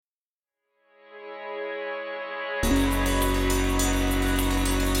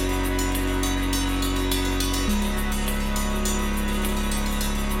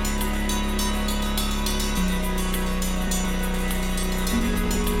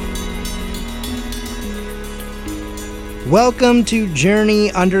Welcome to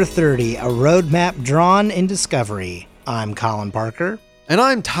Journey Under 30, a roadmap drawn in discovery. I'm Colin Parker. And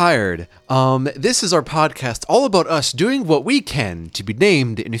I'm tired. This is our podcast all about us doing what we can to be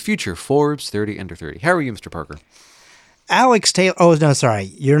named in a future Forbes 30 Under 30. How are you, Mr. Parker? Alex Taylor. Oh, no,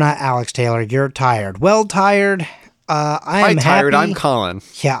 sorry. You're not Alex Taylor. You're tired. Well, tired. I am tired. happy. I'm Colin.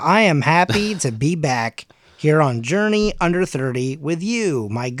 Yeah, I am happy to be back here on Journey Under 30 with you,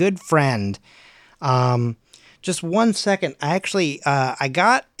 my good friend. Just 1 second. I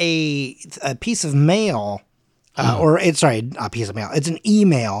got a piece of mail, not a piece of mail. It's an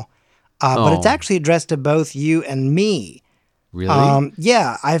email, but it's actually addressed to both you and me. Really?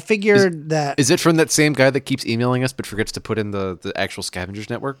 Yeah, I figured that. Is it from that same guy that keeps emailing us but forgets to put in the actual Scavengers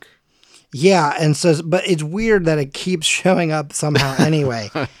Network? Yeah, and so, but it's weird that it keeps showing up somehow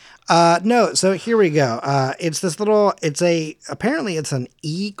anyway. No, so here we go. It's this little, apparently it's an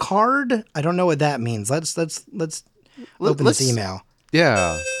e-card. I don't know what that means. Let's open this email.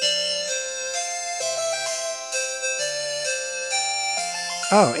 Yeah.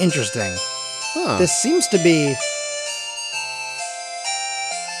 Oh, interesting. Huh. This seems to be,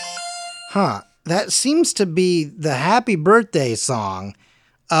 that seems to be the happy birthday song.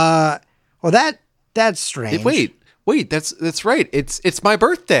 Well, that's strange. Wait, that's right. It's my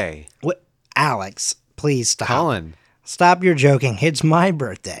birthday. What? Alex, please stop. Colin. Stop your joking. It's my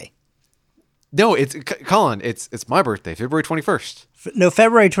birthday. No, Colin, it's my birthday, February 21st. No,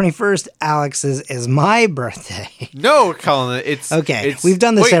 February 21st, Alex's is my birthday. No, Colin, it's okay. We've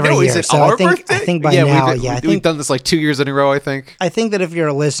done this every year, is it so our I think by now, we've done this like 2 years in a row. I think that if you're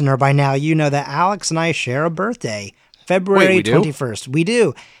a listener by now, you know that Alex and I share a birthday, February 21st. We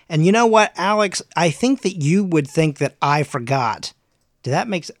do, and you know what, Alex? I think that you would think that I forgot.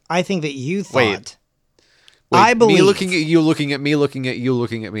 I think that you thought. Wait, I believe me looking at you, looking at me, looking at you,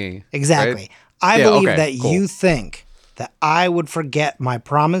 looking at me. Exactly. Right? I believe that cool. you think that I would forget my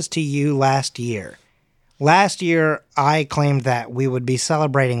promise to you last year. Last year, I claimed that we would be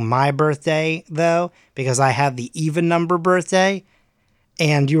celebrating my birthday, though, because I had the even number birthday.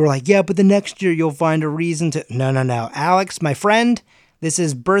 And you were like, yeah, but the next year you'll find a reason to... No. Alex, my friend, this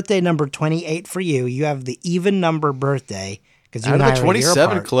is birthday number 28 for you. You have the even number birthday. You Out of the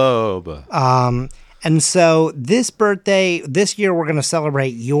 27 club. And so this year we're going to celebrate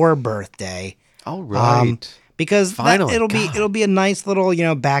your birthday. All right. Because finally, it'll be a nice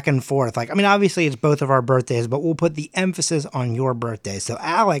little, back and forth. Like, I mean, obviously it's both of our birthdays, but we'll put the emphasis on your birthday. So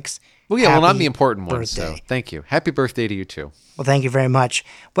Alex, I'm the important one, birthday. so thank you. Happy birthday to you too. Well, thank you very much.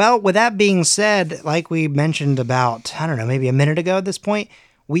 Well, with that being said, like we mentioned about, I don't know, maybe a minute ago at this point,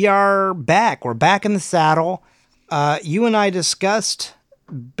 we are back. We're back in the saddle. You and I discussed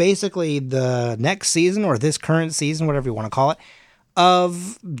basically the next season or this current season, whatever you want to call it,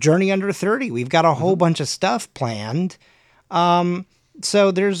 of Journey Under 30. We've got a whole bunch of stuff planned.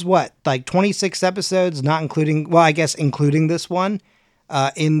 So there's 26 episodes, not including, well, I guess including this one,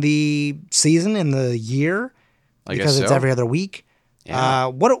 in the season, in the year, because it's every other week. Yeah.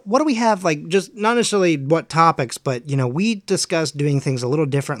 What do we have, just not necessarily what topics, but, we discussed doing things a little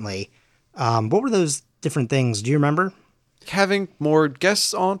differently. What were those different things? Do you remember? Having more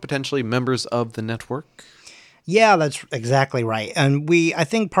guests on, potentially members of the network. Yeah, that's exactly right. And I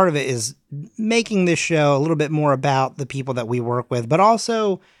think part of it is making this show a little bit more about the people that we work with, but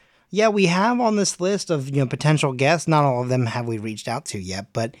also, yeah, we have on this list of, potential guests. Not all of them have we reached out to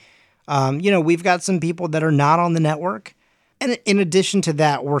yet, but, we've got some people that are not on the network. And in addition to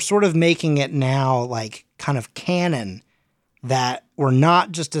that, we're sort of making it now kind of canon that we're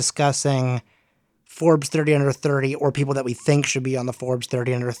not just discussing Forbes 30 Under 30 or people that we think should be on the Forbes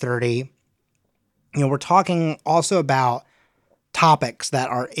 30 Under 30. We're talking also about topics that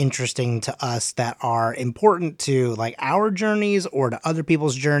are interesting to us, that are important to our journeys or to other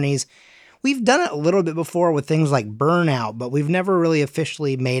people's journeys. We've done it a little bit before with things like burnout, but we've never really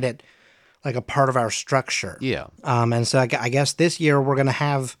officially made it a part of our structure. Yeah. And so I guess this year we're going to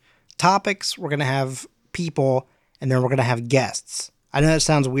have topics, we're going to have people, and then we're going to have guests. I know it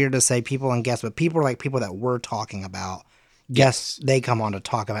sounds weird to say people and guests, but people are people that we're talking about. Guests, they come on to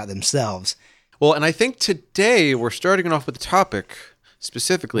talk about themselves. Well, and I think today we're starting off with a topic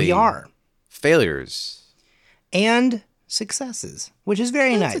specifically. We are. Failures. And successes, which is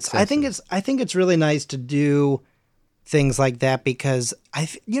very nice. Successes. I think it's really nice to do things like that because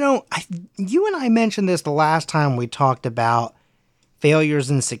you and I mentioned this the last time we talked about failures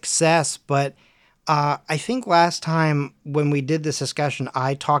and success, but I think last time when we did this discussion,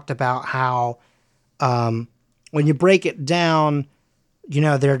 I talked about how when you break it down,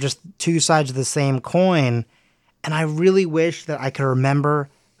 they're just two sides of the same coin. And I really wish that I could remember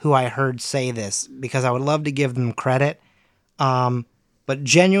who I heard say this because I would love to give them credit. But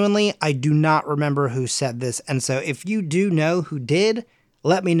genuinely, I do not remember who said this. And so if you do know who did,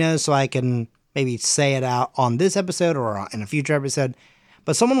 let me know so I can maybe say it out on this episode or in a future episode.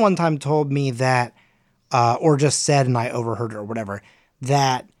 But someone one time told me that, or just said, and I overheard it or whatever,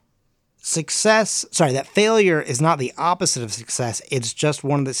 that that failure is not the opposite of success. It's just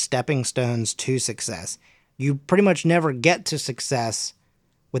one of the stepping stones to success. You pretty much never get to success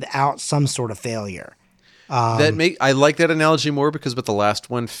without some sort of failure. I like that analogy more because with the last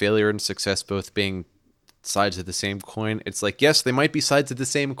one, failure and success both being sides of the same coin, it's like, yes, they might be sides of the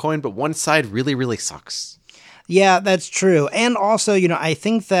same coin, but one side really, really sucks. Yeah, that's true. And also, I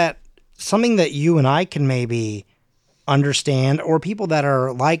think that something that you and I can maybe understand, or people that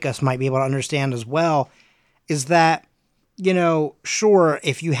are like us might be able to understand as well, is that, sure,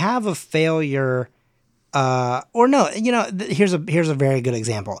 if you have a failure, or no, here's a very good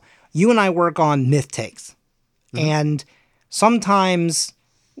example. You and I work on myth takes. And sometimes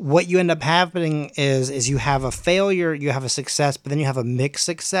what you end up happening is you have a failure, you have a success, but then you have a mixed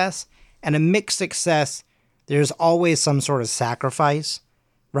success. And a mixed success, there's always some sort of sacrifice,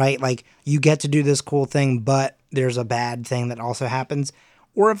 right? Like you get to do this cool thing, but there's a bad thing that also happens.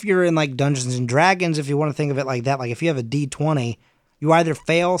 Or if you're in like Dungeons and Dragons, if you want to think of it like that, like if you have a D20, you either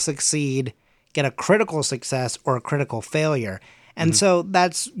fail, succeed, get a critical success or a critical failure. And so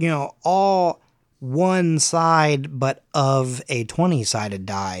that's, all one side, but of a 20-sided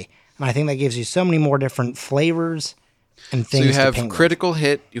die. And I think that gives you so many more different flavors and things. So you have to paint critical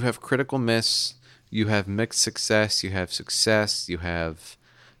hit, you have critical miss, you have mixed success, you have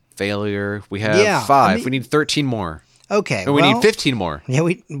failure. We have 5. We need 13 more. Okay. And we need 15 more. Yeah,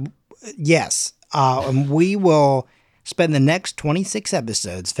 yes. And we will spend the next 26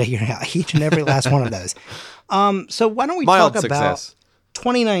 episodes figuring out each and every last one of those. So why don't we talk about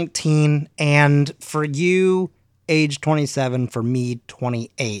 2019, and for you, age 27, for me,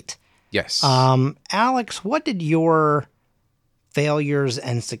 28. Yes. Alex, what did your failures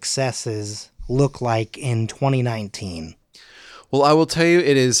and successes look like in 2019? Well, I will tell you,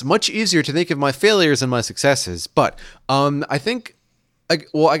 it is much easier to think of my failures than my successes. But I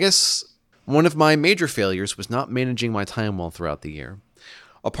guess one of my major failures was not managing my time well throughout the year.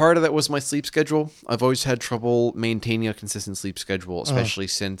 A part of that was my sleep schedule. I've always had trouble maintaining a consistent sleep schedule, especially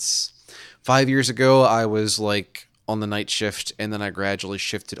since 5 years ago I was like on the night shift, and then I gradually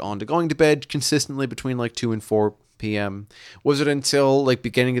shifted on to going to bed consistently between like 2 and 4 p.m. Was it until like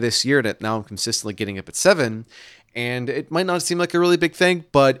beginning of this year that now I'm consistently getting up at 7, and it might not seem like a really big thing,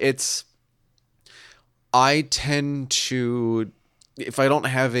 but I tend to, if I don't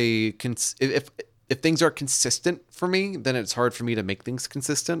have if things are consistent for me, then it's hard for me to make things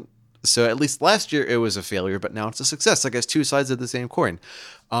consistent. So at least last year it was a failure, but now it's a success. I guess two sides of the same coin.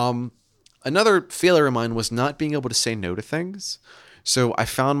 Another failure of mine was not being able to say no to things. So I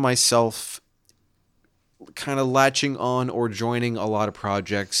found myself kind of latching on or joining a lot of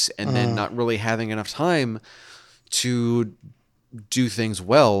projects and then not really having enough time to do things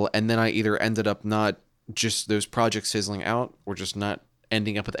well. And then I either ended up not just those projects fizzling out or just not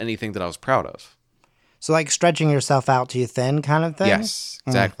ending up with anything that I was proud of. So like stretching yourself out too thin kind of thing? Yes,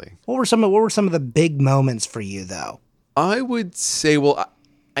 exactly. What were some of the big moments for you though? I would say,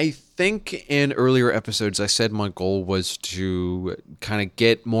 I think in earlier episodes I said my goal was to kind of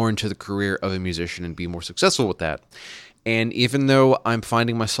get more into the career of a musician and be more successful with that. And even though I'm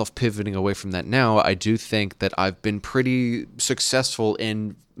finding myself pivoting away from that now, I do think that I've been pretty successful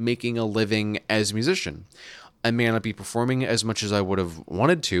in making a living as a musician. I may not be performing as much as I would have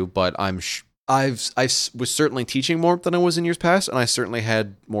wanted to, but I was certainly teaching more than I was in years past, and I certainly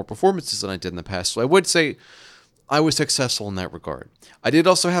had more performances than I did in the past. So I would say I was successful in that regard. I did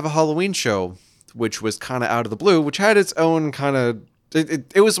also have a Halloween show, which was kind of out of the blue, which had its own kind of...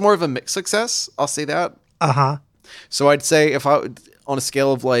 It was more of a mixed success, I'll say that. Uh-huh. So I'd say if I, on a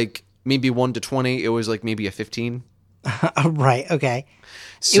scale of like maybe 1 to 20, it was like maybe a 15. Right, okay.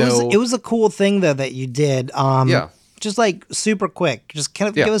 So, it was a cool thing though that you did. Yeah. Just like super quick. Just kind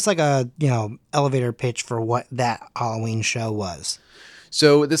of give us like a, elevator pitch for what that Halloween show was.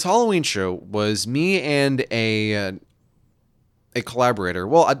 So this Halloween show was me and a collaborator.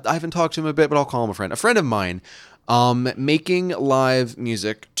 Well, I haven't talked to him a bit, but I'll call him a friend. A friend of mine, making live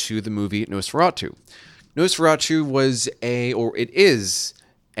music to the movie Nosferatu. Nosferatu it is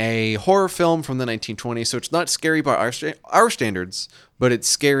a horror film from the 1920s, so it's not scary by our standards, but it's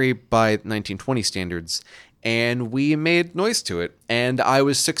scary by 1920 standards. And we made noise to it, and I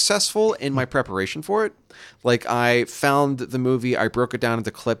was successful in my preparation for it. Like, I found the movie, I broke it down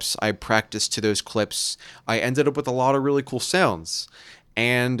into clips, I practiced to those clips, I ended up with a lot of really cool sounds.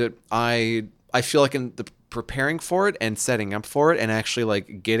 And I feel like in preparing for it and setting up for it and actually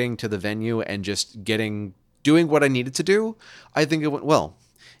like getting to the venue and just doing what I needed to do, I think it went well.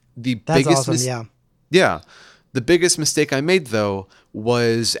 That's awesome. Yeah. The biggest mistake I made though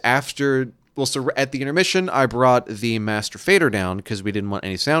was so at the intermission, I brought the master fader down because we didn't want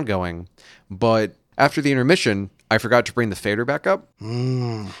any sound going. But after the intermission, I forgot to bring the fader back up.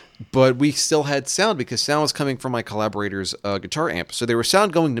 But we still had sound because sound was coming from my collaborator's guitar amp. So there was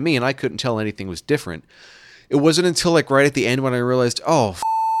sound going to me and I couldn't tell anything was different. It wasn't until like right at the end when I realized,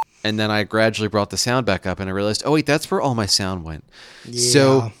 and then I gradually brought the sound back up and I realized, oh wait, that's where all my sound went. Yeah.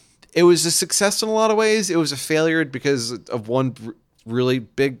 So it was a success in a lot of ways. It was a failure because of one really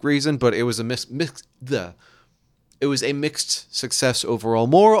big reason, but it was a it was a mixed success overall.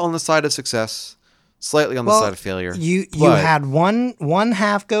 More on the side of success, slightly on the side of failure. You had one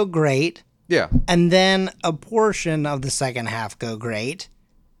half go great. Yeah. And then a portion of the second half go great.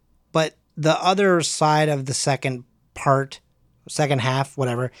 But the other side of the second half,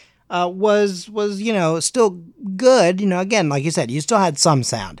 whatever, was still good. Again, like you said, you still had some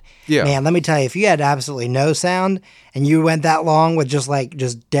sound. Yeah. Man, let me tell you, if you had absolutely no sound and you went that long with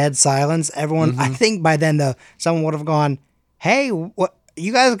just dead silence, everyone, I think by then though, someone would have gone, "Hey, what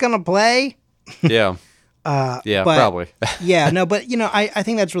you guys gonna play?" Yeah. Probably. But I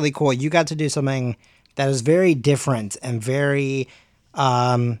think that's really cool. You got to do something that is very different and very,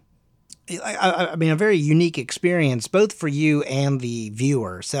 a very unique experience, both for you and the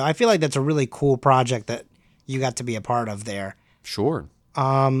viewer. So I feel like that's a really cool project that you got to be a part of there. Sure.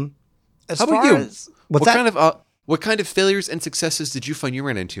 How about you? What kind of failures and successes did you find you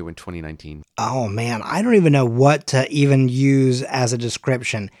ran into in 2019? Oh man, I don't even know what to even use as a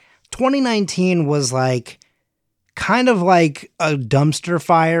description. 2019 was kind of like a dumpster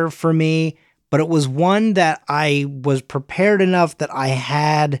fire for me, but it was one that I was prepared enough that I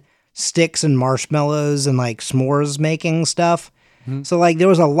had sticks and marshmallows and s'mores making stuff. Mm-hmm. So there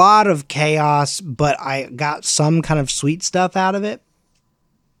was a lot of chaos, but I got some kind of sweet stuff out of it.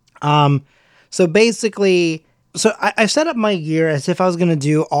 So basically, I set up my year as if I was going to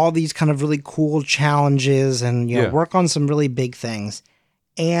do all these kind of really cool challenges and work on some really big things.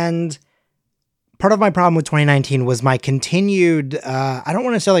 And part of my problem with 2019 was my continued, I don't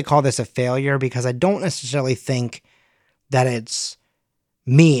want to necessarily call this a failure because I don't necessarily think that it's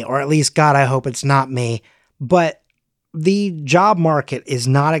me, or at least, God, I hope it's not me, but the job market is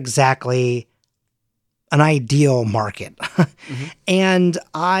not exactly an ideal market. Mm-hmm. And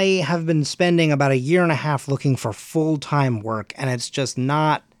I have been spending about a year and a half looking for full-time work, and it's just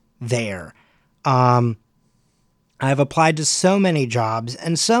not there. I've applied to so many jobs,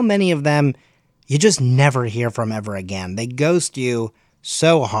 and so many of them you just never hear from ever again. They ghost you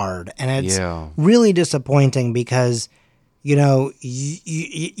so hard, and it's really disappointing because you're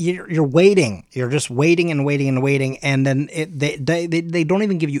waiting. You're just waiting and waiting and waiting, and then they don't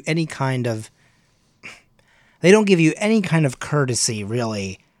even give you any kind of courtesy,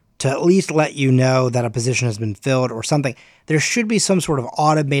 really, to at least let you know that a position has been filled or something. There should be some sort of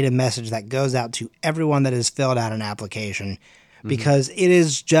automated message that goes out to everyone that has filled out an application, because it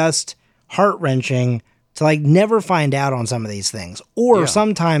is just heart-wrenching to never find out on some of these things. Or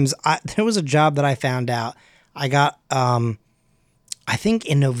sometimes there was a job that I found out. I got, I think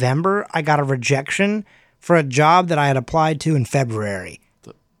in November, I got a rejection for a job that I had applied to in February.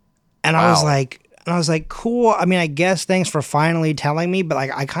 And I was like, cool. I mean, I guess thanks for finally telling me, but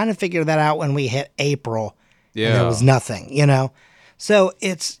I kind of figured that out when we hit April. Yeah. And there was nothing, So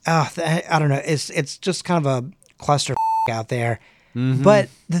it's, I don't know. It's just kind of a cluster out there. Mm-hmm. But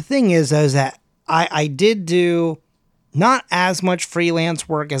the thing is, though, is that I did do not as much freelance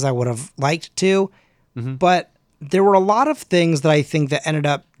work as I would have liked to, but there were a lot of things that I think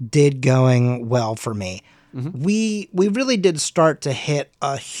that did going well for me. Mm-hmm. We really did start to hit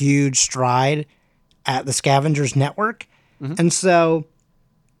a huge stride at the Scavengers Network. Mm-hmm. And so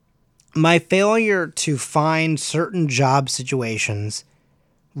my failure to find certain job situations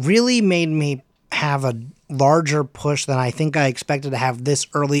really made me have a larger push than I think I expected to have this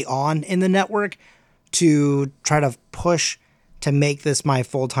early on in the network to try to push to make this my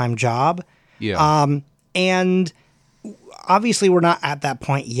full-time job. Yeah. And obviously we're not at that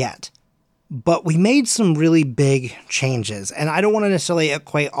point yet, but we made some really big changes. And I don't want to necessarily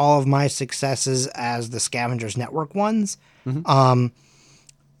equate all of my successes as the Scavengers Network ones. Mm-hmm.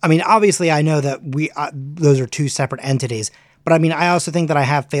 I mean, obviously I know that those are two separate entities, but I mean, I also think that I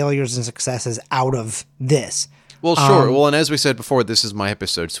have failures and successes out of this. Well, sure. Well, and as we said before, this is my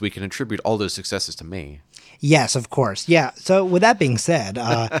episode, so we can attribute all those successes to me. Yes, of course. Yeah. So with that being said,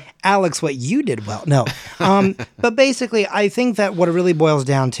 Alex, what you did well. No. But basically, I think that what it really boils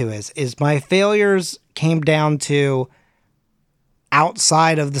down to is my failures came down to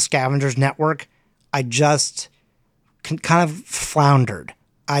outside of the Scavengers Network, I just kind of floundered.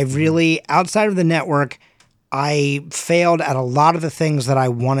 I really, outside of the network, I failed at a lot of the things that I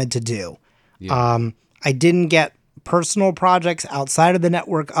wanted to do. Yeah. I didn't get personal projects outside of the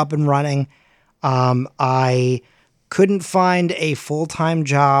network up and running. I couldn't find a full-time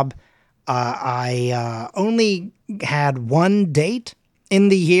job. I only had one date in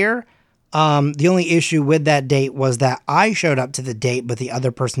the year. The only issue with that date was that I showed up to the date, but the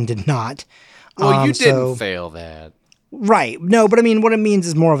other person did not. Well, you didn't so- fail that. Right. No, but I mean, what it means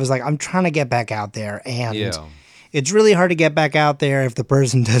is more of is like, I'm trying to get back out there, and Yeah. it's really hard to get back out there if the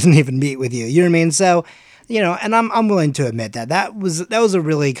person doesn't even meet with you. You know what I mean? So, and I'm willing to admit that was a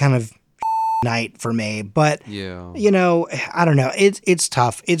really kind of night for me, but Yeah. I don't know. It's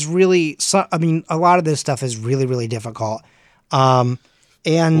tough. It's really, I mean, a lot of this stuff is really, really difficult. And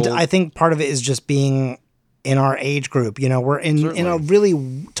Well- I think part of it is just being in our age group. We're in a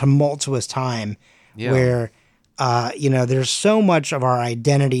really tumultuous time Yeah. where, there's so much of our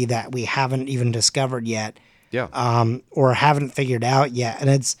identity that we haven't even discovered yet. Yeah. Or haven't figured out yet. And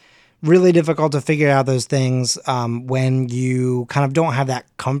it's really difficult to figure out those things when you kind of don't have that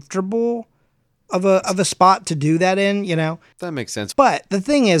comfortable of a spot to do that in, That makes sense. But the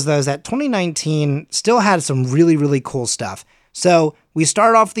thing is, though, is that 2019 still had some really, really cool stuff. So we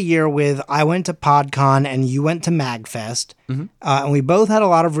start off the year with I went to PodCon and you went to MagFest. And we both had a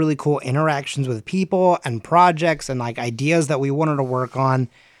lot of really cool interactions with people and projects and like ideas that we wanted to work on.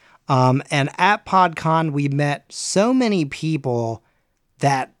 And at PodCon, we met so many people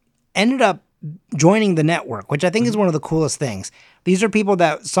that ended up joining the network, which I think is one of the coolest things. These are people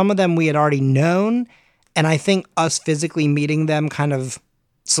that some of them we had already known, and I think us physically meeting them kind of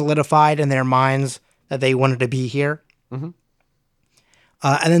solidified in their minds that they wanted to be here.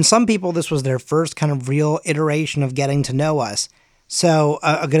 And then some people, this was their first kind of real iteration of getting to know us. So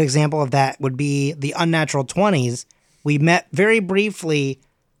a good example of that would be the Unnatural 20s. We met very briefly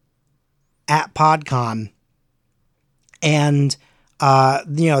at PodCon, and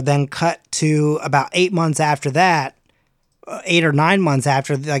then cut to about 8 months after that, 8 or 9 months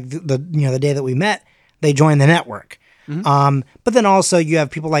after, like the day that we met, they joined the network. But then also you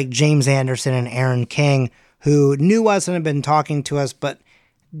have people like James Anderson and Aaron King who knew us and had been talking to us, but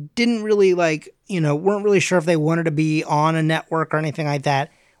didn't really weren't really sure if they wanted to be on a network or anything like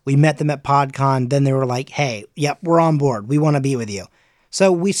that. We met them at PodCon. Then they were like, hey, yep, we're on board. We want to be with you. So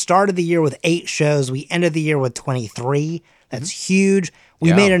we started the year with 8 shows. We ended the year with 23. That's huge.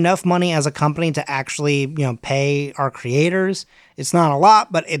 We made enough money as a company to actually, pay our creators. It's not a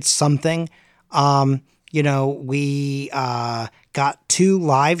lot, but it's something. We got 2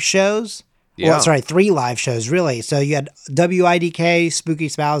 live shows. Yeah. Well, sorry, 3 live shows, really. So you had WIDK, Spooky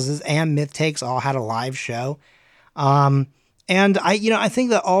Spouses, and Myth Takes all had a live show. And I think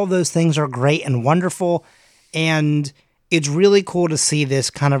that all of those things are great and wonderful. And it's really cool to see this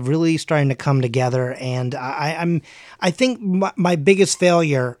kind of really starting to come together. And I think my biggest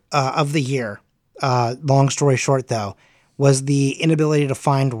failure of the year, long story short though, was the inability to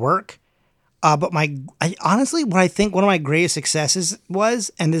find work. But honestly, what I think one of my greatest successes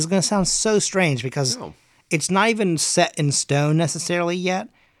was, and this is going to sound so strange because it's not even set in stone necessarily yet,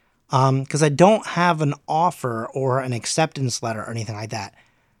 because I don't have an offer or an acceptance letter or anything like that.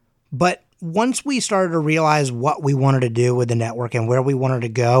 But once we started to realize what we wanted to do with the network and where we wanted to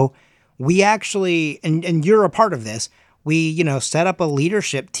go, we actually, and you're a part of this, we, set up a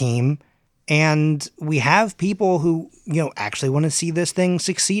leadership team, and we have people who, actually want to see this thing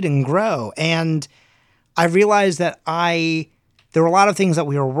succeed and grow. And I realized that there were a lot of things that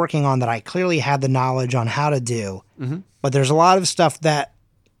we were working on that I clearly had the knowledge on how to do, but there's a lot of stuff that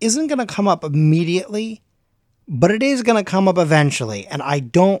isn't going to come up immediately, but it is going to come up eventually, and I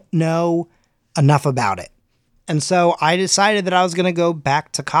don't know enough about it. And so I decided that I was going to go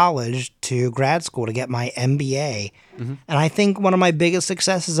back to college, to grad school, to get my MBA. And I think one of my biggest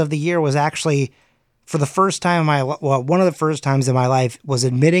successes of the year was actually, for the first time one of the first times in my life, was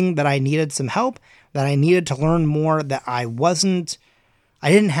admitting that I needed some help, that I needed to learn more, that I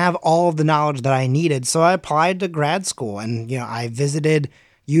didn't have all of the knowledge that I needed. So I applied to grad school, and, I visited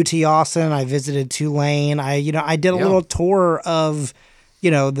UT Austin, I visited Tulane, I did a little tour of,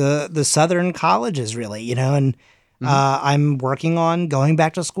 the Southern colleges, really, and I'm working on going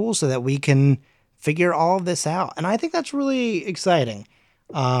back to school so that we can figure all of this out. And I think that's really exciting.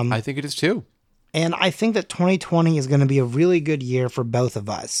 I think it is too. And I think that 2020 is going to be a really good year for both of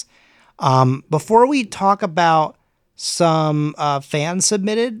us. Before we talk about some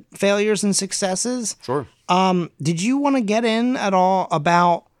fan-submitted failures and successes, Sure. did you want to get in at all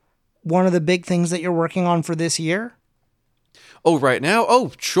about one of the big things that you're working on for this year? Oh, right now?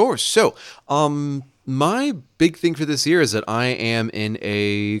 Oh, sure. So, my big thing for this year is that I am in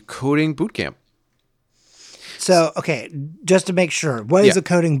a coding boot camp. So, okay, just to make sure, what is Yeah. a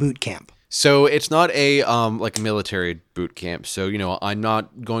coding boot camp? So it's not a like a military boot camp. So, you know, I'm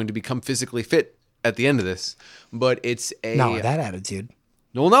not going to become physically fit at the end of this, but it's a Not with that attitude.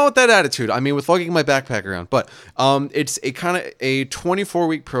 well, not with that attitude. I mean, with lugging my backpack around, but it's a kind of a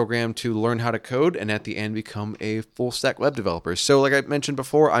 24-week program to learn how to code and at the end become a full stack web developer. So, like I mentioned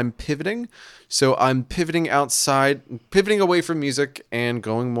before, I'm pivoting. So I'm pivoting away from music and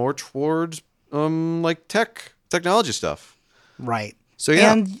going more towards like technology stuff. Right. So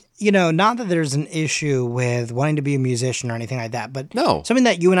yeah. And, you know, not that there's an issue with wanting to be a musician or anything like that, but No. something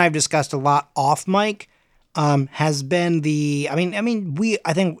that you and I have discussed a lot off mic has been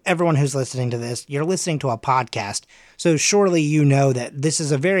I think everyone who's listening to this, you're listening to a podcast. So surely you know that this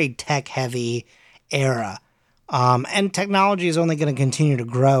is a very tech heavy era. And technology is only going to continue to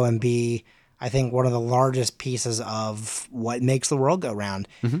grow and be, I think, one of the largest pieces of what makes the world go round.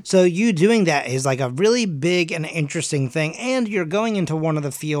 So you doing that is like a really big and interesting thing. And you're going into one of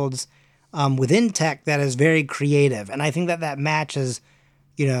the fields within tech that is very creative. And I think that matches,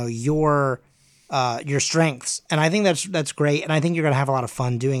 you know, your strengths. And I think that's great. And I think you're going to have a lot of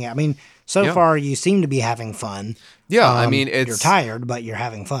fun doing it. I mean, so Yeah. far you seem to be having fun. Yeah, I mean, You're tired, but you're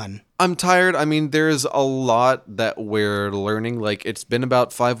having fun. I'm tired. I mean, there's a lot that we're learning. Like, it's been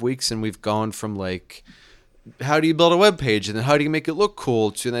about 5 weeks, and we've gone from like, how do you build a web page, and then how do you make it look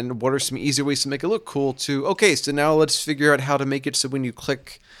cool, to then what are some easier ways to make it look cool, to okay, so now let's figure out how to make it so when you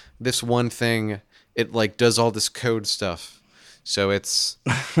click this one thing, it like does all this code stuff. So it's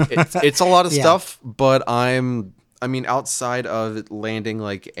a lot of Yeah. stuff, but I mean, outside of landing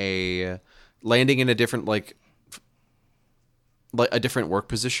in a different like a different work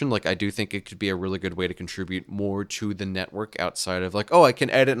position, like I do think it could be a really good way to contribute more to the network outside of like, oh, I can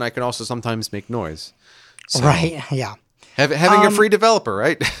edit and I can also sometimes make noise. So, Right. Yeah. having a free developer,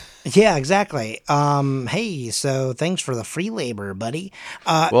 right? Yeah, exactly. Hey, so thanks for the free labor, buddy.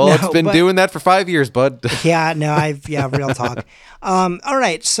 Well, no, it's been but- doing that for 5 years, bud. Yeah, no, real talk. All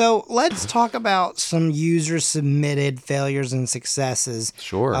right, so let's talk about some user submitted failures and successes.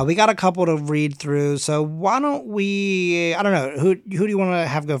 Sure. We got a couple to read through, so why don't we? I don't know who do you want to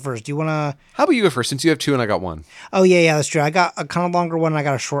have go first? Do you want to? How about you go first, since you have two and I got one? Oh yeah, that's true. I got a kind of longer one and I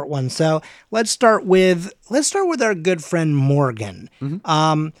got a short one. So let's start with our good friend Morgan.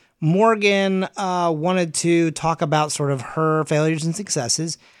 Morgan wanted to talk about sort of her failures and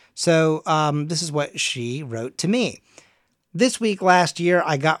successes. So this is what she wrote to me. This week last year,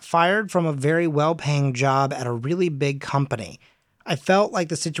 I got fired from a very well-paying job at a really big company. I felt like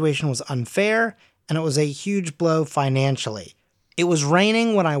the situation was unfair, and it was a huge blow financially. It was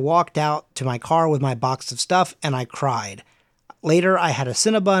raining when I walked out to my car with my box of stuff, and I cried. Later, I had a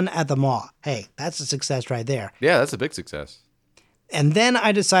Cinnabon at the mall. Hey, that's a success right there. Yeah, that's a big success. And then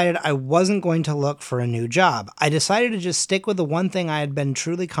I decided I wasn't going to look for a new job. I decided to just stick with the one thing I had been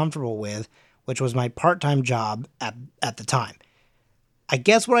truly comfortable with, which was my part-time job at the time. I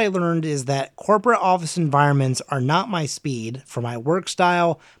guess what I learned is that corporate office environments are not my speed for my work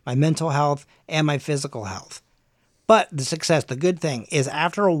style, my mental health, and my physical health. But the good thing, is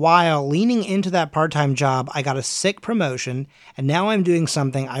after a while leaning into that part-time job, I got a sick promotion, and now I'm doing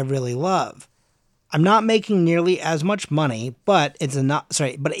something I really love. I'm not making nearly as much money, but it's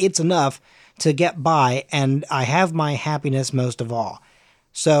enough to get by, and I have my happiness most of all.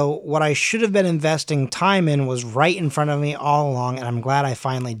 So what I should have been investing time in was right in front of me all along, and I'm glad I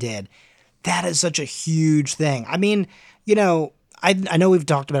finally did. That is such a huge thing. I mean, you know, I know we've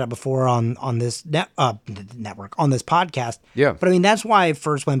talked about it before on this network, on this podcast. Yeah. But I mean, that's why I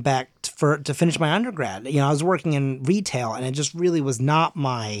first went back to finish my undergrad. You know, I was working in retail, and it just really was not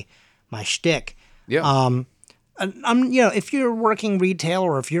my shtick. Yeah. You know, if you're working retail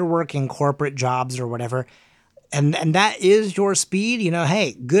or if you're working corporate jobs or whatever, and that is your speed, you know,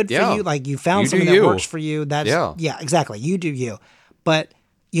 hey, good for Yeah. you. Like you found You do something that you. works for you. That's yeah, exactly. You do you. But,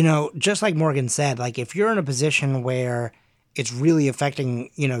 you know, just like Morgan said, like if you're in a position where it's really affecting,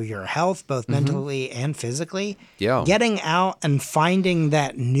 you know, your health, both mentally and physically, Yeah. getting out and finding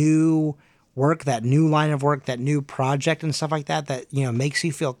that new work, that new line of work, that new project and stuff like that, you know, makes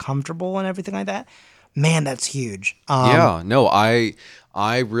you feel comfortable and everything like that, man, that's huge. Yeah, no, I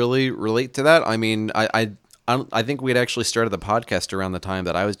really relate to that. I mean, I think we had actually started the podcast around the time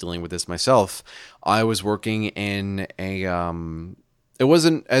that I was dealing with this myself. I was working in a it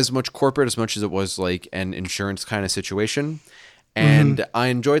wasn't as much corporate as much as it was like an insurance kind of situation. And I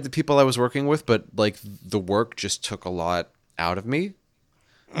enjoyed the people I was working with, but like the work just took a lot out of me.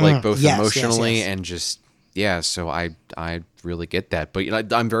 like both yes, emotionally yes. and just so I really get that.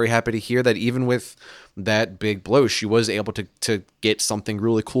 But I'm very happy to hear that even with that big blow, she was able to get something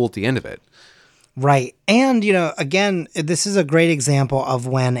really cool at the end of it. Right. And, again, this is a great example of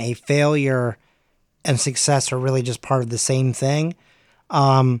when a failure and success are really just part of the same thing.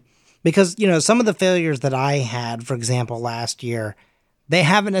 Because, some of the failures that I had, for example, last year, they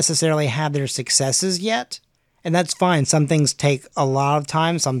haven't necessarily had their successes yet. And that's fine. Some things take a lot of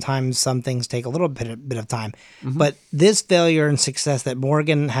time. Sometimes some things take a little bit of time. But this failure and success that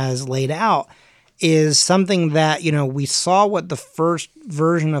Morgan has laid out is something that, we saw what the first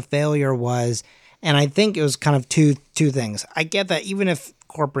version of failure was. And I think it was kind of two things. I get that even if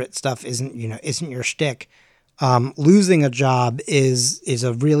corporate stuff isn't your shtick, losing a job is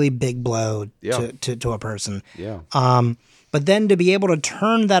a really big blow to a person. Yeah. But then to be able to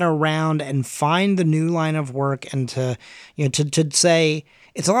turn that around and find the new line of work and to say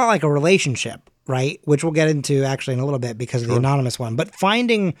it's a lot like a relationship, right? Which we'll get into actually in a little bit because of the anonymous one. But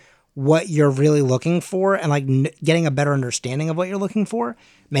finding what you're really looking for and like getting a better understanding of what you're looking for,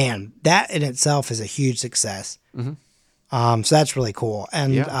 man, that in itself is a huge success. So that's really cool.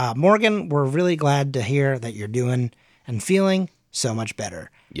 And Morgan, we're really glad to hear that you're doing and feeling so much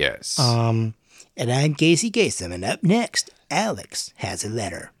better. Yes. And I'm Casey Kasem, and up next, Alex has a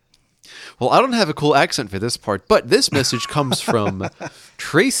letter. Well, I don't have a cool accent for this part, but this message comes from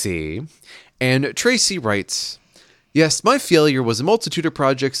Tracy, and Tracy writes, "Yes, my failure was a multitude of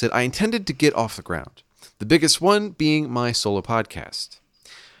projects that I intended to get off the ground, the biggest one being my solo podcast.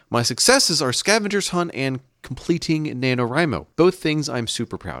 My successes are Scavenger's Hunt and completing NaNoWriMo, both things I'm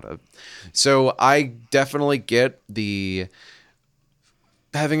super proud of." So I definitely get the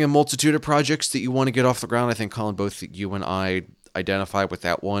having a multitude of projects that you want to get off the ground. I think, Colin, both you and I identify with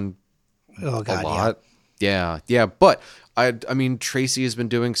that one a lot. Yeah. But I mean, Tracy has been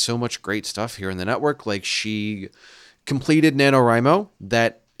doing so much great stuff here in the network. Like, she completed NaNoWriMo.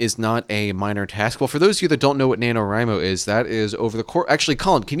 That is not a minor task. Well, for those of you that don't know what NaNoWriMo is, that is over the course. Actually,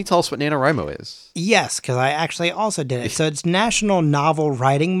 Colin, can you tell us what NaNoWriMo is? Yes, because I actually also did it. So it's National Novel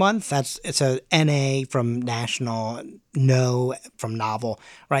Writing Month. It's a NA from national, no from novel,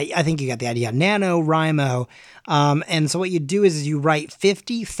 right? I think you got the idea. NaNoWriMo. And so what you do is you write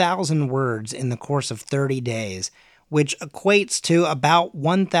 50,000 words in the course of 30 days, which equates to about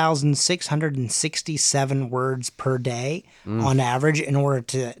 1,667 words per day on average in order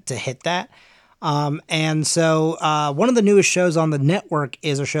to hit that. And so one of the newest shows on the network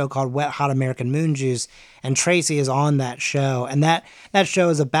is a show called Wet Hot American Moon Juice, and Tracy is on that show. And that show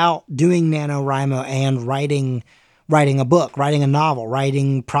is about doing NaNoWriMo and writing a book, writing a novel,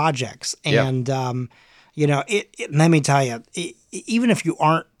 writing projects. And, let me tell you, even if you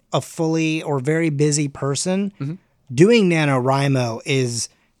aren't a fully or very busy person, doing NaNoWriMo is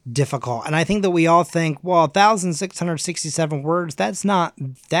difficult. And I think that we all think, well, 1,667 words, that's not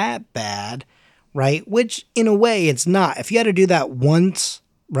that bad, right? Which in a way it's not. If you had to do that once,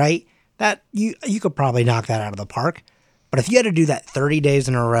 right, that you could probably knock that out of the park. But if you had to do that 30 days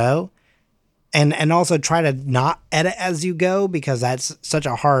in a row and also try to not edit as you go, because that's such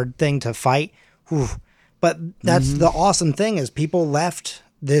a hard thing to fight. Whew. But that's the awesome thing is people left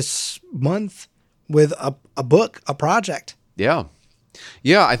this month with a book, a project. Yeah.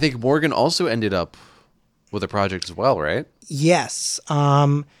 Yeah, I think Morgan also ended up with a project as well, right? Yes.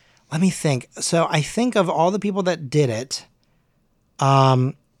 Let me think. So I think of all the people that did it,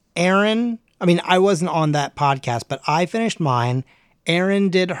 Aaron, I mean, I wasn't on that podcast, but I finished mine. Aaron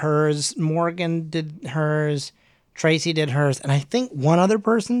did hers. Morgan did hers. Tracy did hers. And I think one other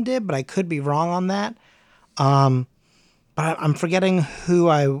person did, but I could be wrong on that. But I'm forgetting who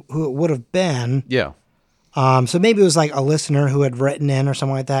it would have been. Yeah. So maybe it was like a listener who had written in or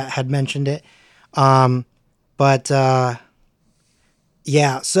something like that had mentioned it. Yeah.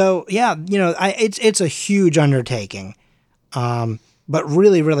 So yeah, it's a huge undertaking. But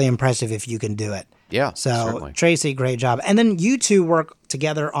really, really impressive if you can do it. Yeah. So certainly. Tracy, great job. And then you two work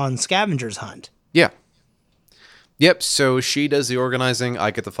together on Scavenger's Hunt. Yeah. Yep. So she does the organizing,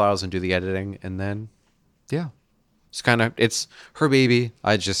 I get the files and do the editing, and then yeah. It's her baby.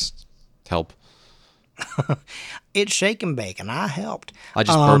 I just help. It's shake and bake, and I helped. I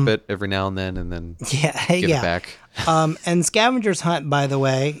just burp it every now and then give it back. And Scavenger's Hunt, by the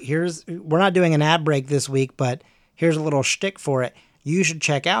way, we're not doing an ad break this week, but here's a little shtick for it. You should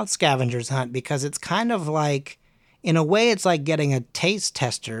check out Scavenger's Hunt because it's kind of like, in a way, it's like getting a taste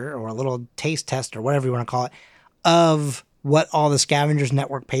tester or a little taste test or whatever you want to call it of what all the Scavengers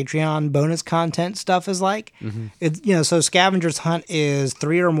Network Patreon bonus content stuff is like. It's, so Scavenger's Hunt is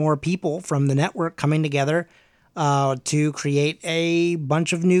 3 or more people from the network coming together to create a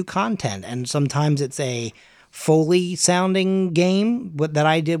bunch of new content. And sometimes it's a Foley sounding game that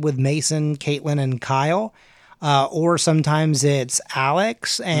I did with Mason, Caitlin, and Kyle. Or sometimes it's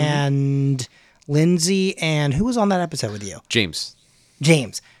Alex and Lindsay, and who was on that episode with you? James.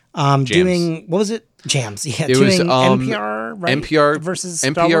 Doing, what was it? Jams. Yeah, It doing was NPR, right? NPR versus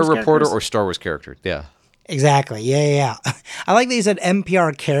NPR Star Wars reporter characters? or Star Wars character. Yeah. Exactly. Yeah. I like that you said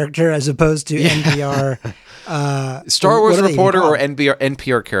NPR character as opposed to NPR. Star Wars what are they even reporter or called?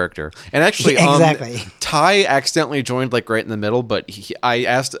 NPR character. And actually, Exactly. Ty accidentally joined like right in the middle, but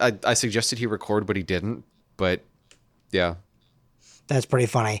I suggested he record, but he didn't. But yeah, That's pretty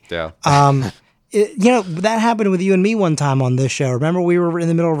funny. yeah. That happened with you and me one time on this show. Remember, we were in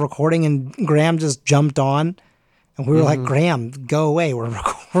the middle of recording and Graham just jumped on, and we were like, "Graham, go away. We're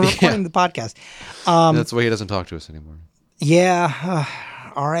recording the podcast." That's why he doesn't talk to us anymore. Yeah,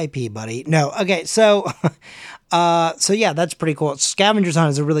 R.I.P., buddy. No, okay, so, yeah, that's pretty cool. Scavengers Hunt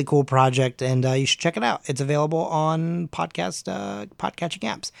is a really cool project, and you should check it out. It's available on podcatching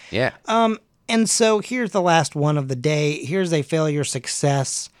apps. Yeah. And so here's the last one of the day. Here's a failure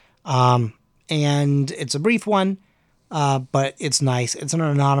success. And it's a brief one, but it's nice. It's an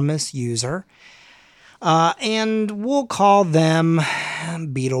anonymous user. And we'll call them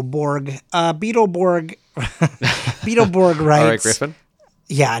Beetleborg. Beetleborg writes. All right, Griffin.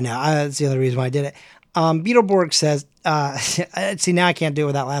 Yeah, no, that's the other reason why I did it. Beetleborg says, see, now I can't do it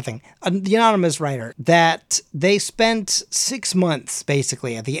without laughing. The anonymous writer, that they spent 6 months,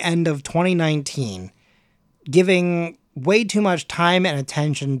 basically, at the end of 2019, giving way too much time and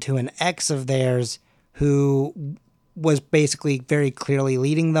attention to an ex of theirs who was basically very clearly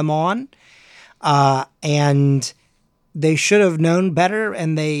leading them on. And they should have known better,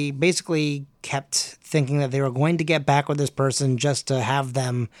 and they basically kept thinking that they were going to get back with this person just to have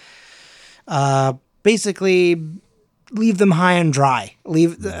them basically leave them high and dry.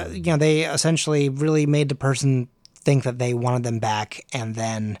 They essentially really made the person think that they wanted them back, and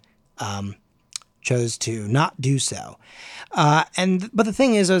then chose to not do so. But the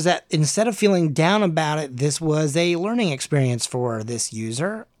thing is that instead of feeling down about it, this was a learning experience for this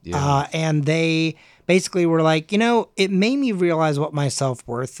user. Yeah. And they basically were like, it made me realize what my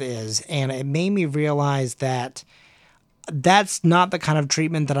self-worth is. And it made me realize that that's not the kind of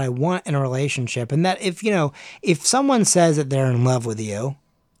treatment that I want in a relationship. And that if someone says that they're in love with you,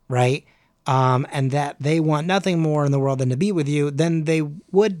 right? And that they want nothing more in the world than to be with you, then they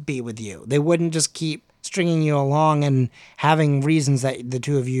would be with you. They wouldn't just keep stringing you along and having reasons that the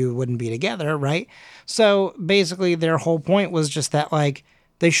two of you wouldn't be together, right? So basically their whole point was just that, like,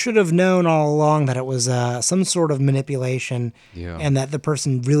 they should have known all along that it was some sort of manipulation, and that the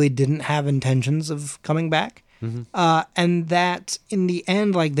person really didn't have intentions of coming back. And that in the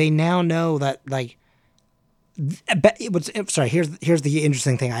end, like, they now know that, like, here's the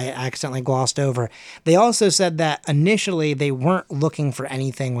interesting thing I accidentally glossed over. They also said that initially they weren't looking for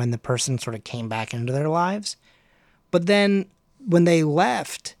anything when the person sort of came back into their lives. But then when they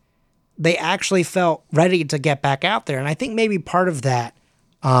left, they actually felt ready to get back out there. And I think maybe part of that,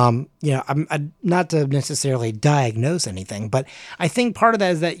 I'm not to necessarily diagnose anything, but I think part of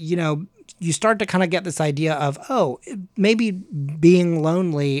that is that, you start to kind of get this idea of, maybe being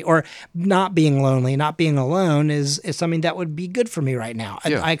lonely or not being lonely, not being alone is something that would be good for me right now.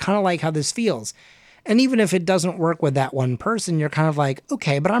 Yeah. I kind of like how this feels. And even if it doesn't work with that one person, you're kind of like,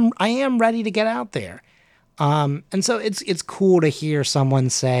 okay, but I am ready to get out there. And so it's cool to hear someone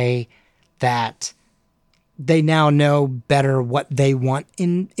say that they now know better what they want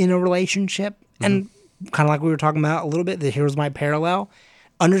in a relationship. And kind of like we were talking about a little bit, that here's my parallel.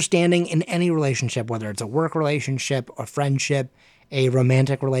 Understanding in any relationship, whether it's a work relationship, a friendship, a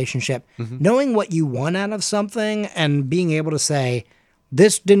romantic relationship, knowing what you want out of something and being able to say,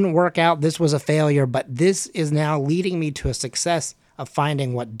 this didn't work out, this was a failure, but this is now leading me to a success of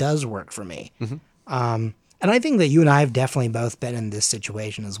finding what does work for me. And I think that you and I have definitely both been in this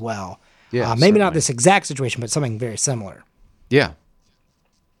situation as well. Yeah, maybe not certainly. this exact situation, but something very similar. Yeah.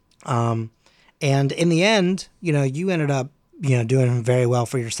 And in the end, you ended up doing very well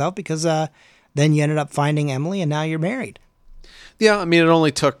for yourself because then you ended up finding Emily and now you're married. Yeah, I mean, it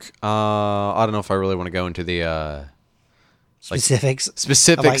only took, I don't know if I really want to go into the Specifics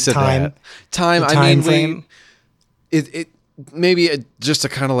of time, that. Time, the I time mean, frame. it maybe just to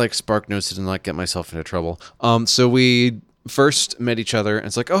kind of like spark notes and not get myself into trouble. So we first met each other and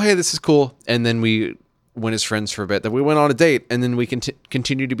it's like, oh, hey, this is cool. And then we went as friends for a bit. Then we went on a date, and then we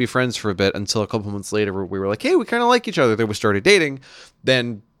continued to be friends for a bit until a couple months later we were like, hey, we kind of like each other. Then we started dating.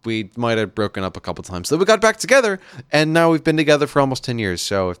 Then we might have broken up a couple times. Then we got back together, and now we've been together for almost 10 years.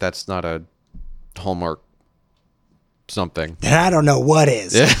 So if that's not a hallmark something. Then I don't know what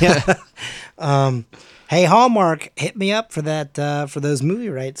is. Hey, Hallmark, hit me up for that for those movie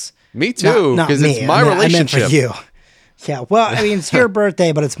rights. Me too, Not because me. it's my relationship. I meant for you. Yeah, well, I mean, it's your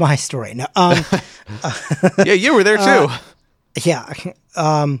birthday, but it's my story. No, Yeah, you were there too. yeah,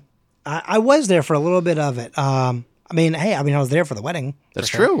 I was there for a little bit of it. I was there for the wedding. That's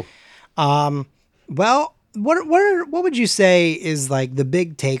true. Well, what would you say is like the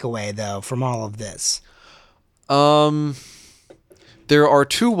big takeaway though from all of this? There are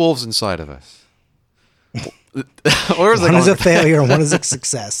two wolves inside of us. One is a failure and one is a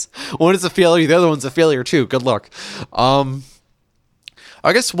success. One is a failure, the other one's a failure too. Good luck.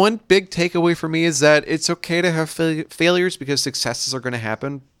 I guess one big takeaway for me is that it's okay to have failures because successes are going to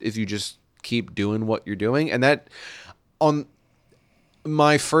happen if you just keep doing what you're doing. And that, on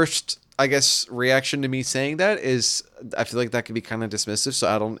my first, I guess, reaction to me saying that is, I feel like that could be kind of dismissive. So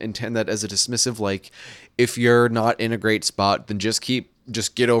I don't intend that as a dismissive. Like, if you're not in a great spot, then just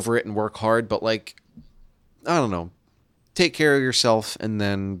get over it and work hard. But like, I don't know, take care of yourself, and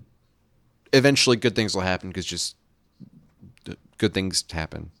then eventually good things will happen because just good things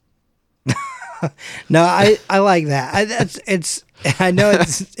happen. No, I like that. I know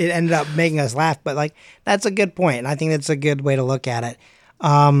it ended up making us laugh, but like that's a good point, and I think that's a good way to look at it.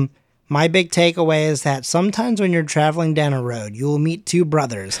 My big takeaway is that sometimes when you're traveling down a road, you will meet two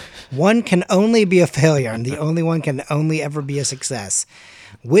brothers. One can only be a failure, and the only one can only ever be a success.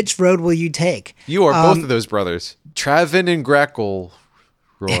 Which road will you take? You are both of those brothers, Travin and Grackle,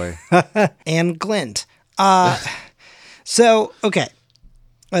 Roy. And Glint. So, okay.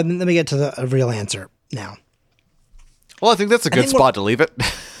 Let me get to the real answer now. Well, I think that's a good spot to leave it.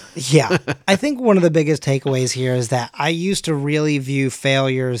 Yeah. I think one of the biggest takeaways here is that I used to really view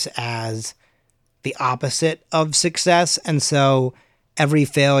failures as the opposite of success. And so every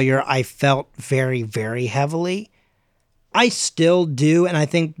failure I felt very, very heavily. I still do, and I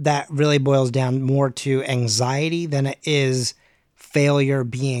think that really boils down more to anxiety than it is failure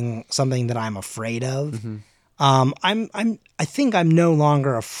being something that I'm afraid of. Mm-hmm. I think I'm no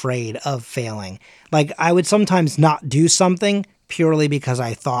longer afraid of failing. Like, I would sometimes not do something purely because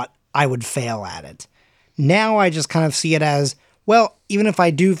I thought I would fail at it. Now I just kind of see it as, well, even if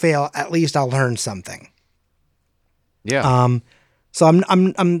I do fail, at least I'll learn something. Yeah. So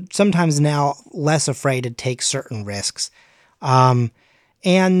I'm sometimes now less afraid to take certain risks. And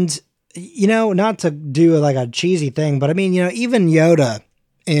not to do like a cheesy thing, but I mean, even Yoda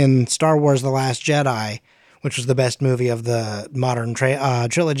in Star Wars: The Last Jedi, which was the best movie of the modern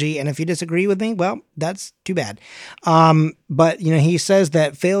trilogy. And if you disagree with me, well, that's too bad. But he says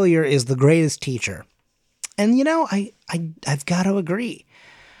that failure is the greatest teacher. And I've got to agree.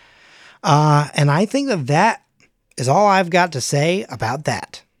 And I think that is all I've got to say about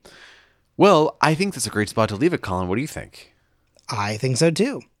that. Well, I think that's a great spot to leave it, Colin. What do you think? I think so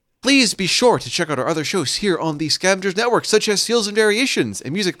too. Please be sure to check out our other shows here on the Scavengers Network, such as Seals and Variations,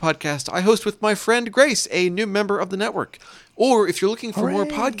 a music podcast I host with my friend Grace, a new member of the network. Or if you're looking for more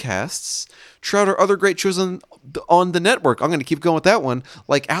podcasts, try out our other great shows on the network. I'm going to keep going with that one,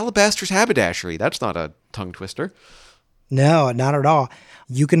 like Alabaster's Haberdashery. That's not a tongue twister. No, not at all.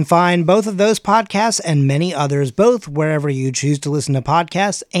 You can find both of those podcasts and many others, both wherever you choose to listen to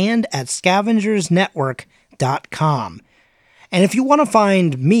podcasts and at scavengersnetwork.com. And if you want to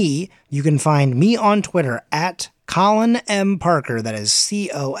find me, you can find me on Twitter at Colin M. Parker. That is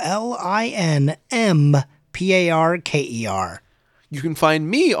ColinMParker. You can find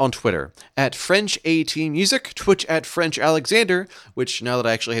me on Twitter at French18Music, Twitch at French Alexander, which now that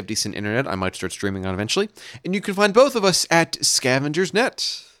I actually have decent internet, I might start streaming on eventually. And you can find both of us at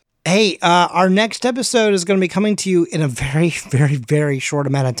Scavengersnet. Hey, our next episode is going to be coming to you in a very, very, very short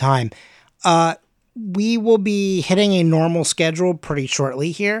amount of time. We will be hitting a normal schedule pretty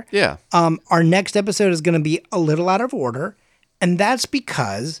shortly here. Yeah. Our next episode is going to be a little out of order, and that's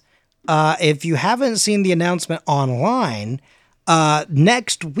because if you haven't seen the announcement online,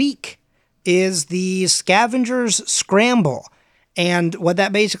 next week is the Scavengers Scramble. And what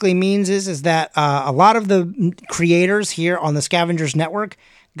that basically means is that a lot of the creators here on the Scavengers Network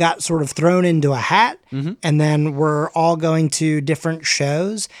got sort of thrown into a hat, and then we're all going to different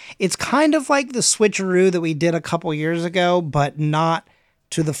shows. It's kind of like the switcheroo that we did a couple years ago, but not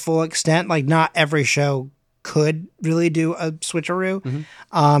to the full extent. Like, not every show could really do a switcheroo.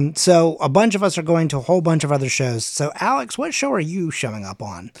 So a bunch of us are going to a whole bunch of other shows. So, Alex, what show are you showing up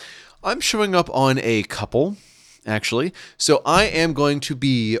on? I'm showing up on a couple, actually. So I am going to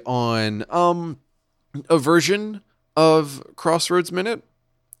be on a version of Crossroads Minute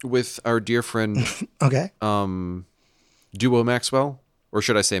with our dear friend Okay. Duo Maxwell, or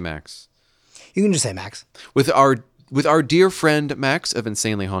should I say Max? You can just say Max. With our with our dear friend Max of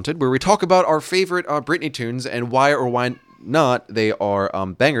Insanely Haunted, where we talk about our favorite Britney tunes and why or why not they are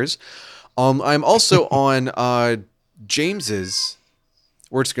bangers. I'm also on James's.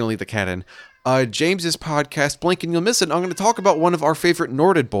 We're just going to leave the cat in. James's podcast, Blink and You'll Miss It. I'm going to talk about one of our favorite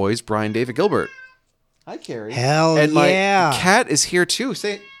Norded boys, Brian David Gilbert. Hi, Carrie. Hell and yeah. My cat is here too.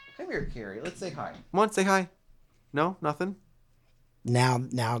 Come here, Carrie. Let's say hi. Come on, say hi. No, nothing. Now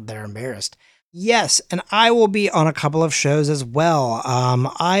they're embarrassed. Yes, and I will be on a couple of shows as well.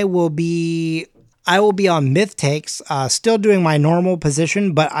 I will be on Myth Takes, still doing my normal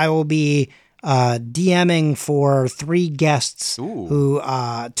position, but I will be DMing for 3 guests. Ooh. Who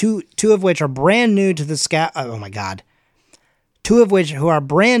two of which are brand new to the oh my god. 2 of which who are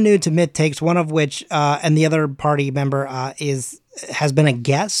brand new to Myth Takes, one of which and the other party member has been a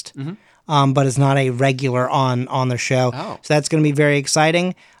guest. Mm-hmm. But is not a regular on the show. Oh. So that's going to be very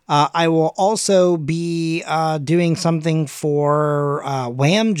exciting. I will also be doing something for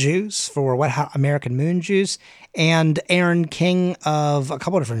Wham Juice, for American Moon Juice, and Aaron King of a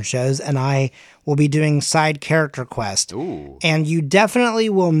couple of different shows, and I will be doing Side Character Quest. Ooh. And you definitely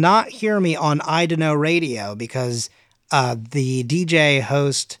will not hear me on I Dunno Radio, because the DJ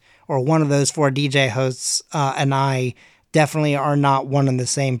host, or one of those 4 DJ hosts, and I definitely are not one and the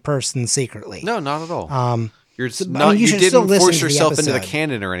same person secretly. No, not at all. You should still didn't listen force to the yourself into the episode.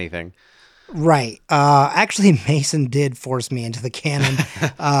 canon or anything. Right. Actually, Mason did force me into the canon,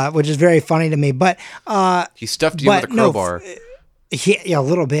 which is very funny to me. But He stuffed you with a crowbar. yeah, a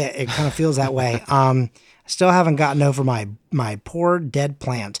little bit. It kind of feels that way. Still haven't gotten over my poor dead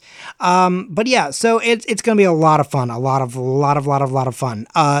plant. But yeah, so it's going to be a lot of fun, a lot of fun.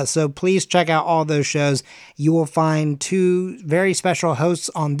 So please check out all those shows. You will find 2 very special hosts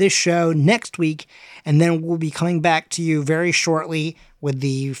on this show next week, and then we'll be coming back to you very shortly with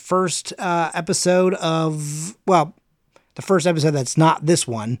the first episode of, well, the first episode that's not this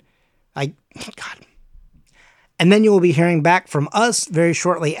one. God. And then you will be hearing back from us very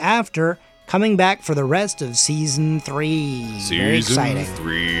shortly after, coming back for the rest of Season 3. Very exciting. Season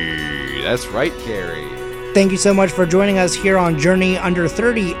 3. That's right, Carrie. Thank you so much for joining us here on Journey Under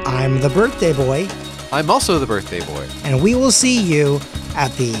 30. I'm the birthday boy. I'm also the birthday boy. And we will see you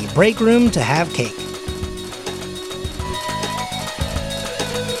at the break room to have cake.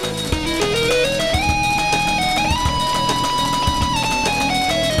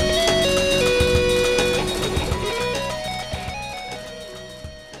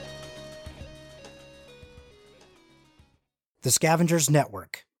 The Scavengers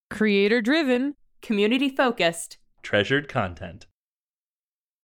Network. Creator driven. Community focused. Treasured content.